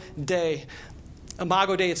Imago Dei.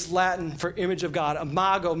 Imago Dei, it's Latin for image of God.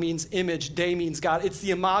 Imago means image, Dei means God. It's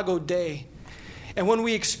the Imago Dei. And when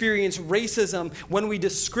we experience racism, when we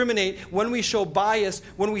discriminate, when we show bias,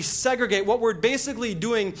 when we segregate, what we're basically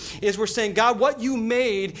doing is we're saying, God, what you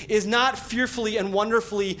made is not fearfully and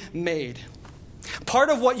wonderfully made. Part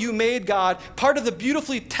of what you made, God, part of the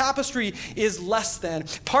beautifully tapestry is less than.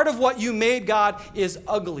 Part of what you made, God, is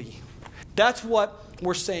ugly. That's what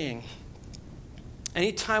we're saying.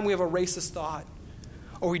 Anytime we have a racist thought,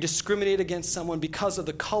 or we discriminate against someone because of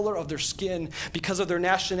the color of their skin, because of their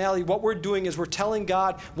nationality, what we're doing is we're telling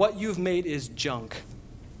God, what you've made is junk.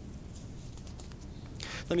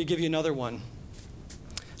 Let me give you another one.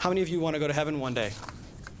 How many of you want to go to heaven one day?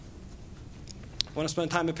 Want to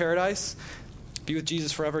spend time in paradise? Be with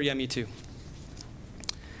Jesus forever? Yeah, me too.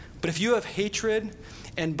 But if you have hatred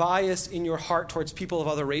and bias in your heart towards people of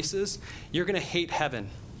other races, you're going to hate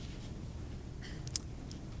heaven.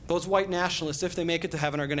 Those white nationalists, if they make it to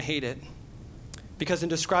heaven, are going to hate it. Because in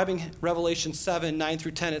describing Revelation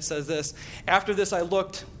 7:9-10, it says this, "After this I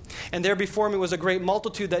looked, and there before me was a great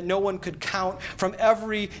multitude that no one could count, from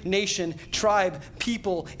every nation, tribe,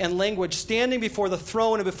 people, and language, standing before the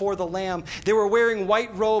throne and before the Lamb. They were wearing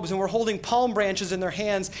white robes and were holding palm branches in their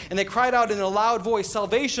hands, and they cried out in a loud voice,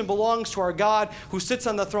 'Salvation belongs to our God who sits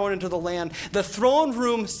on the throne and to the Lamb.'" The throne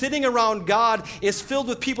room sitting around God is filled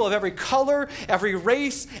with people of every color, every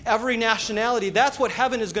race, every nationality. That's what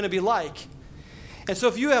heaven is going to be like. And so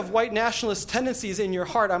if you have white nationalist tendencies in your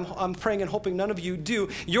heart, I'm praying and hoping none of you do,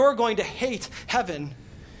 you're going to hate heaven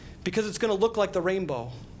because it's going to look like the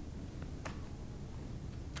rainbow.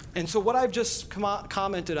 And so what I've just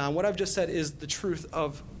commented on, what I've just said is the truth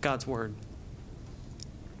of God's word.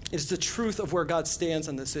 It is the truth of where God stands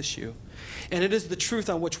on this issue. And it is the truth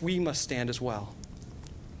on which we must stand as well.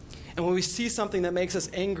 And when we see something that makes us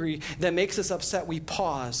angry, that makes us upset, we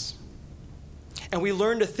pause. And we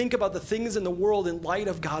learn to think about the things in the world in light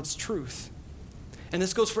of God's truth. And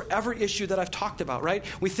this goes for every issue that I've talked about, right?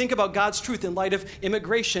 We think about God's truth in light of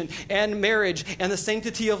immigration and marriage and the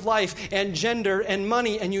sanctity of life and gender and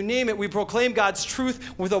money and you name it. We proclaim God's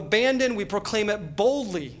truth with abandon. We proclaim it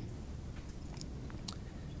boldly.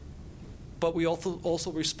 But we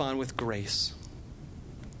also respond with grace.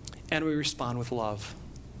 And we respond with love.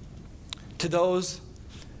 To those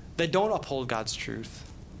that don't uphold God's truth,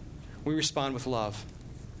 we respond with love.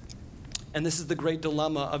 And this is the great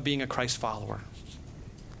dilemma of being a Christ follower.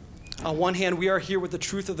 On one hand, we are here with the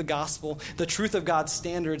truth of the gospel, the truth of God's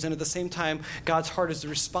standards, and at the same time, God's heart is to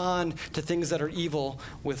respond to things that are evil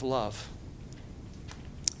with love.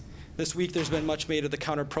 This week, there's been much made of the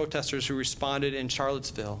counter-protesters who responded in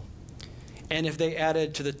Charlottesville. And if they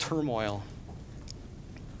added to the turmoil,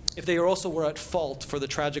 if they also were at fault for the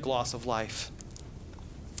tragic loss of life.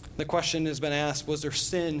 The question has been asked, was there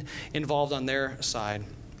sin involved on their side?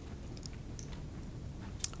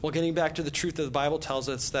 Well, getting back to the truth that the Bible tells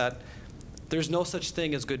us that there's no such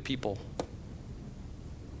thing as good people.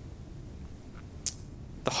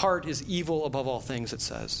 The heart is evil above all things, it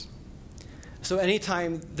says. So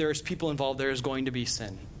anytime there's people involved, there is going to be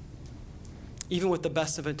sin. Even with the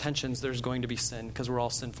best of intentions, there's going to be sin because we're all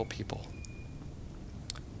sinful people.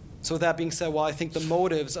 So with that being said, while I think the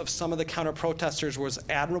motives of some of the counter-protesters was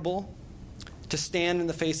admirable, to stand in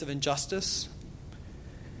the face of injustice,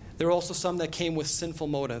 there were also some that came with sinful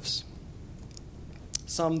motives.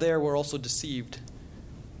 Some there were also deceived.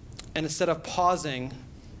 And instead of pausing,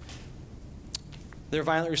 their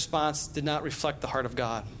violent response did not reflect the heart of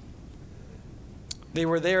God. They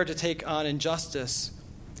were there to take on injustice,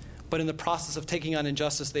 but in the process of taking on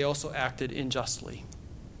injustice, they also acted unjustly.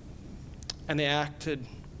 And they acted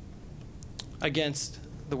against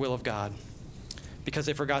the will of God because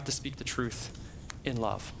they forgot to speak the truth in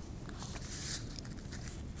love.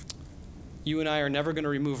 You and I are never going to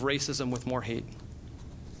remove racism with more hate.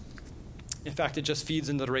 In fact, it just feeds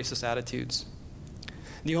into the racist attitudes.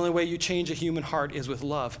 The only way you change a human heart is with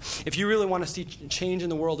love. If you really want to see change in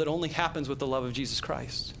the world, it only happens with the love of Jesus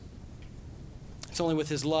Christ. It's only with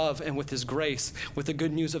his love and with his grace, with the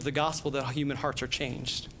good news of the gospel, that human hearts are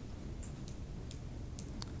changed.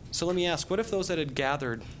 So let me ask, what if those that had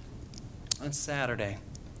gathered on Saturday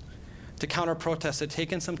to counter-protest had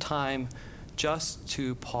taken some time just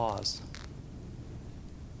to pause?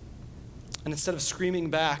 And instead of screaming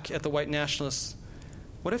back at the white nationalists,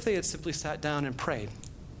 what if they had simply sat down and prayed?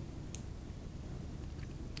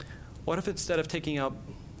 What if instead of taking up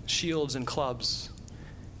shields and clubs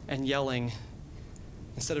and yelling,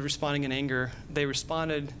 instead of responding in anger, they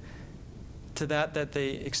responded to that they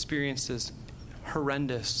experienced as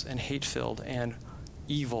horrendous and hate-filled and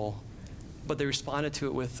evil, but they responded to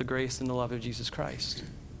it with the grace and the love of Jesus Christ?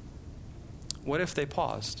 What if they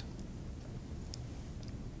paused?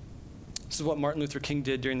 This is what Martin Luther King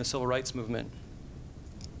did during the Civil Rights Movement.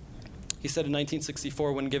 He said in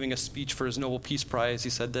 1964, when giving a speech for his Nobel Peace Prize, he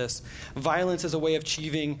said this: "Violence as a way of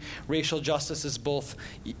achieving racial justice is both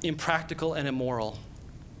impractical and immoral.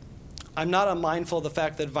 I'm not unmindful of the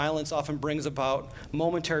fact that violence often brings about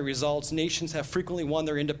momentary results. Nations have frequently won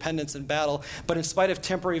their independence in battle, but in spite of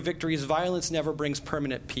temporary victories, violence never brings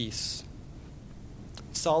permanent peace.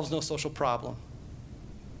 It solves no social problem.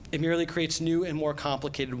 It merely creates new and more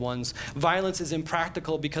complicated ones. Violence is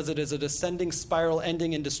impractical because it is a descending spiral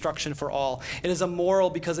ending in destruction for all. It is immoral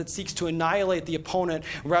because it seeks to annihilate the opponent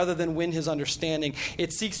rather than win his understanding.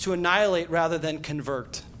 It seeks to annihilate rather than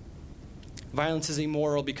convert. Violence is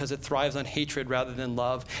immoral because it thrives on hatred rather than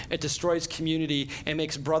love. It destroys community and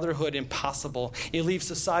makes brotherhood impossible. It leaves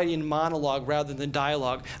society in monologue rather than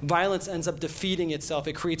dialogue. Violence ends up defeating itself.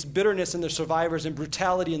 It creates bitterness in the survivors and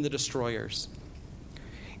brutality in the destroyers.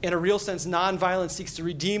 In a real sense, nonviolence seeks to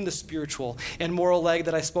redeem the spiritual and moral leg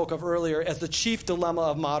that I spoke of earlier as the chief dilemma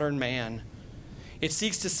of modern man. It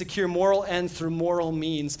seeks to secure moral ends through moral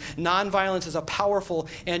means. Nonviolence is a powerful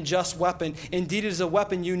and just weapon. Indeed, it is a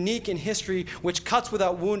weapon unique in history which cuts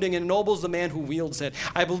without wounding and ennobles the man who wields it.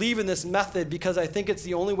 I believe in this method because I think it's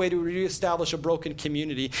the only way to reestablish a broken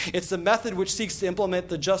community. It's the method which seeks to implement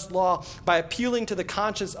the just law by appealing to the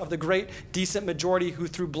conscience of the great, decent majority who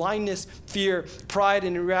through blindness, fear, pride,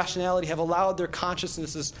 and irrationality have allowed their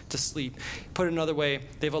consciousnesses to sleep. Put another way,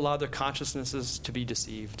 they've allowed their consciousnesses to be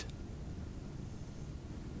deceived.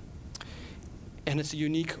 And it's a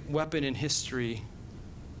unique weapon in history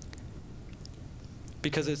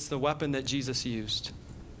because it's the weapon that Jesus used.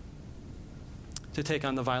 to take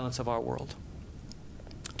on the violence of our world,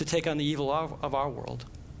 to take on the evil of our world?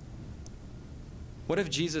 What if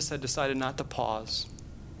Jesus had decided not to pause?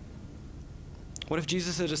 What if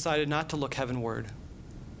Jesus had decided not to look heavenward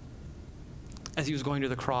as he was going to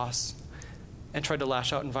the cross and tried to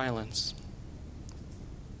lash out in violence?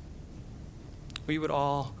 We would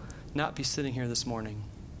all not be sitting here this morning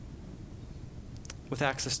with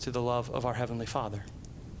access to the love of our Heavenly Father.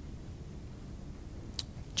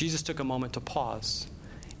 Jesus took a moment to pause,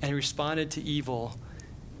 and he responded to evil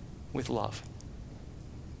with love,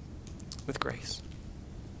 with grace.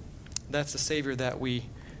 That's the Savior that we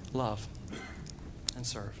love and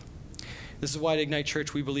serve. This is why at Ignite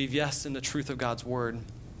Church we believe, yes, in the truth of God's Word.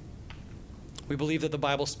 We believe that the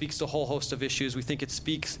Bible speaks to a whole host of issues. We think it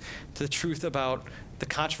speaks to the truth about the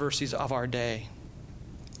controversies of our day.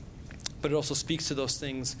 But it also speaks to those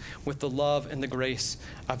things with the love and the grace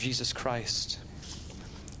of Jesus Christ.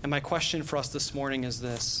 And my question for us this morning is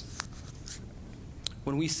this.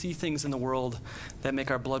 When we see things in the world that make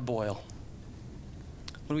our blood boil,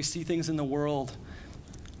 when we see things in the world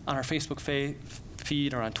on our Facebook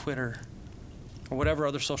feed or on Twitter or whatever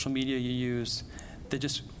other social media you use that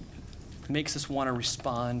just makes us want to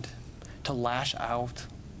respond, to lash out,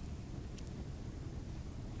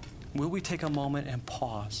 will we take a moment and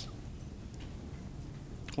pause?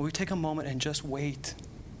 Will we take a moment and just wait?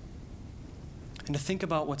 And to think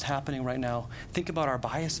about what's happening right now. Think about our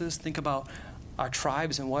biases. Think about our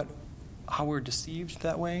tribes and how we're deceived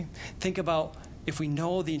that way. Think about if we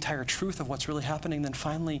know the entire truth of what's really happening, then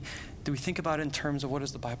finally, do we think about it in terms of what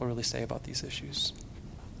does the Bible really say about these issues?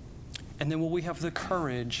 And then will we have the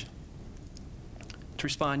courage to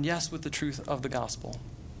respond, yes, with the truth of the gospel,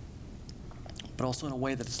 but also in a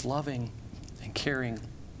way that is loving and caring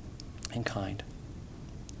and kind?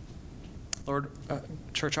 Lord,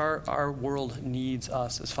 church, our world needs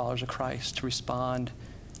us as followers of Christ to respond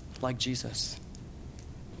like Jesus.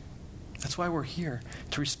 That's why we're here,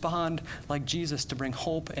 to respond like Jesus, to bring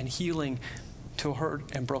hope and healing to a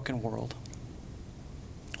hurt and broken world.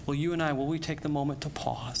 Will you and I, will we take the moment to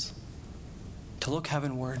pause, to look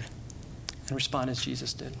heavenward, and respond as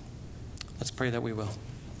Jesus did? Let's pray that we will.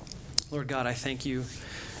 Lord God, I thank you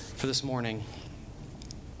for this morning.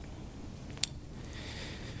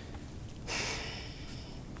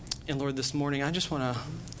 And Lord, this morning, I just want to,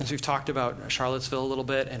 as we've talked about Charlottesville a little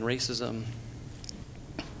bit and racism,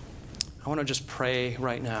 I want to just pray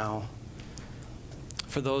right now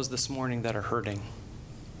for those this morning that are hurting,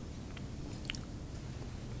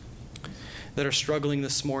 that are struggling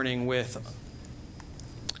this morning with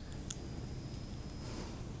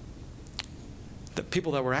the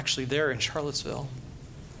people that were actually there in Charlottesville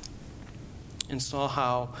and saw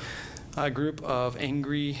how a group of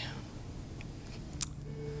angry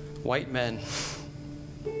white men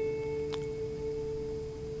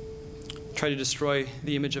try to destroy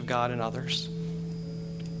the image of God in others.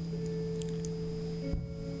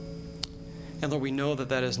 And Lord, we know that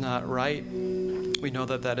that is not right. We know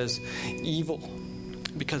that that is evil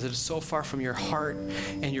because it is so far from your heart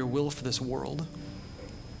and your will for this world.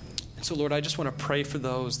 And so, Lord, I just want to pray for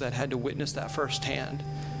those that had to witness that firsthand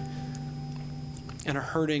and are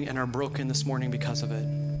hurting and are broken this morning because of it.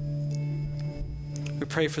 We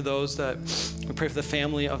pray for we pray for the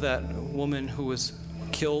family of that woman who was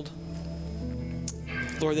killed.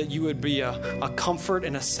 Lord, that you would be a comfort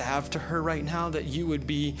and a salve to her right now, that you would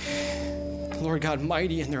be, Lord God,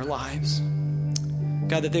 mighty in their lives.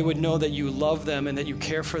 God, that they would know that you love them and that you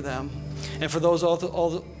care for them. And for those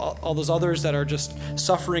all those others that are just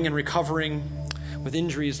suffering and recovering with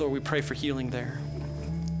injuries, Lord, we pray for healing there.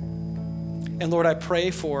 And Lord, I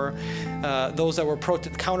pray for those that were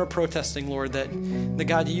counter-protesting, Lord, that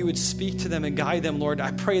God, you would speak to them and guide them, Lord.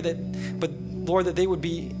 I pray Lord, that they would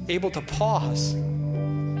be able to pause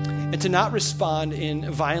and to not respond in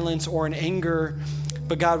violence or in anger,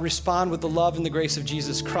 but God, respond with the love and the grace of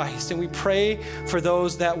Jesus Christ. And we pray for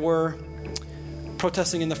those that were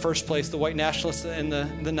protesting in the first place, the white nationalists and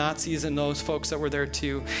the Nazis and those folks that were there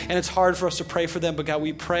too. And it's hard for us to pray for them, but God,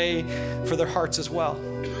 we pray for their hearts as well.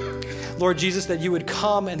 Lord Jesus, that you would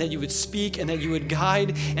come and that you would speak and that you would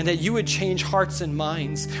guide and that you would change hearts and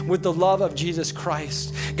minds with the love of Jesus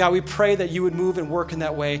Christ. God, we pray that you would move and work in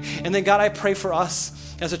that way. And then, God, I pray for us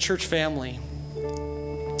as a church family.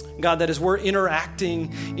 God, that as we're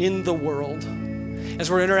interacting in the world,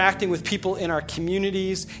 as we're interacting with people in our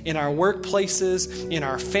communities, in our workplaces, in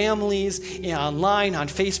our families, online, on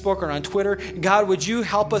Facebook or on Twitter, God, would you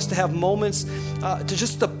help us to have moments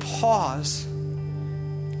to pause,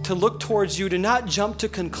 to look towards you, to not jump to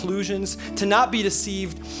conclusions, to not be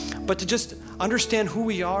deceived, but to just understand who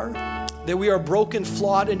we are, that we are broken,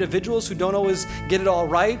 flawed individuals who don't always get it all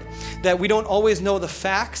right, that we don't always know the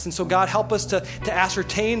facts. And so, God, help us to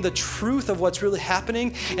ascertain the truth of what's really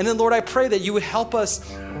happening. And then, Lord, I pray that you would help us,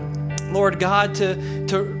 Lord God,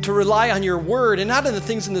 to rely on your word, and not on the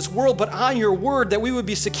things in this world, but on your word, that we would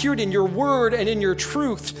be secured in your word and in your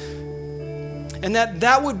truth. And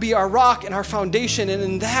that would be our rock and our foundation, and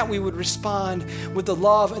in that we would respond with the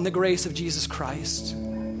love and the grace of Jesus Christ.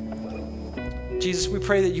 Jesus, we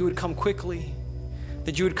pray that you would come quickly,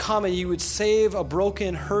 that you would come and you would save a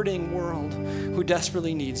broken, hurting world who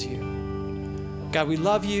desperately needs you. God, we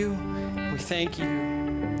love you, and we thank you.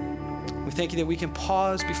 We thank you that we can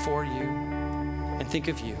pause before you and think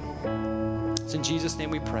of you. It's in Jesus' name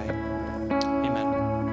we pray.